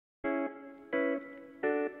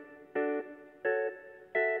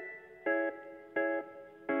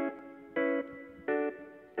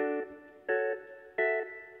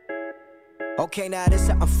Okay, now this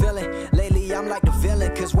how I'm feeling. Lately I'm like the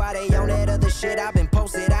villain, cause why they on that other shit? I've been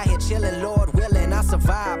posted out here chilling, Lord willing, I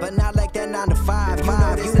survive, but not like that 9 to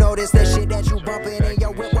 5. You notice that shit that you bumping in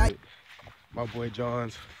your whip, right? My boy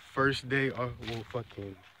John's first day off, well,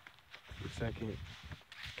 fucking second.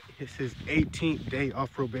 It's his 18th day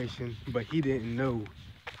off probation, but he didn't know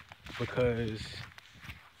because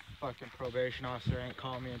fucking probation officer ain't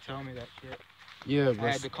called me and tell me that shit. yeah,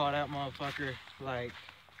 I had to call that motherfucker like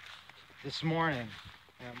this morning,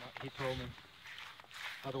 and he told me.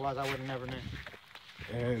 Otherwise, I would have never known.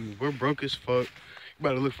 And we're broke as fuck. We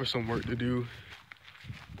about to look for some work to do,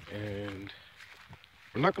 and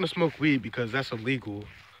we're not gonna smoke weed because that's illegal.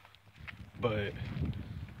 But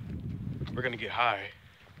we're gonna get high.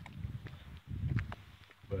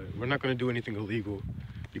 But we're not gonna do anything illegal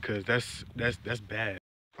because that's bad.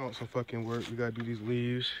 Found some fucking work. We gotta do these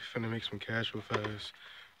leaves. Finna make some cash real fast.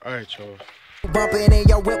 All right, y'all. Bumping in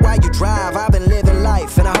your whip while you drive. I've been living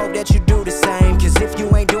life, and I hope that you do the same. Cause if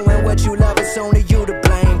you ain't doing what you love, it's only you to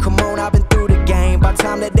blame. Come on, I've been through the game. By the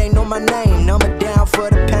time that they know my name, number down for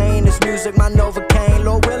the pain. This music, my Novocaine.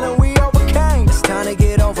 Lord willing, we overcame. It's time to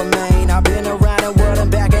get over, man. I've been around the world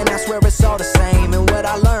and back, and I swear it's all the same. And what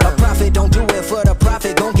I learned, a prophet don't do it for the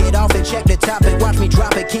profit. Gon' get off and check the topic. Watch me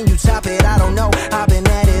drop it. Can you top it? I don't know. I've been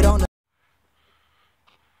at it on the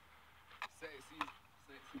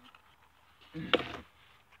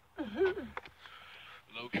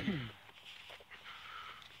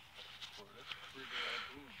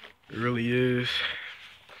It really is.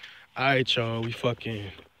 Alright, y'all, we fucking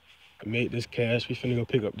made this cash. We finna go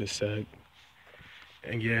pick up this sack.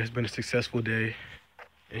 And yeah, it's been a successful day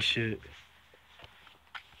and shit.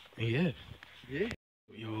 And yeah.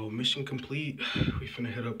 Yo, mission complete. We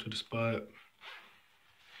finna head up to the spot.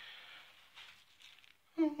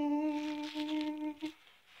 And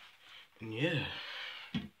yeah,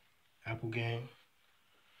 Apple game.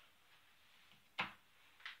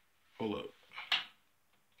 Hold up.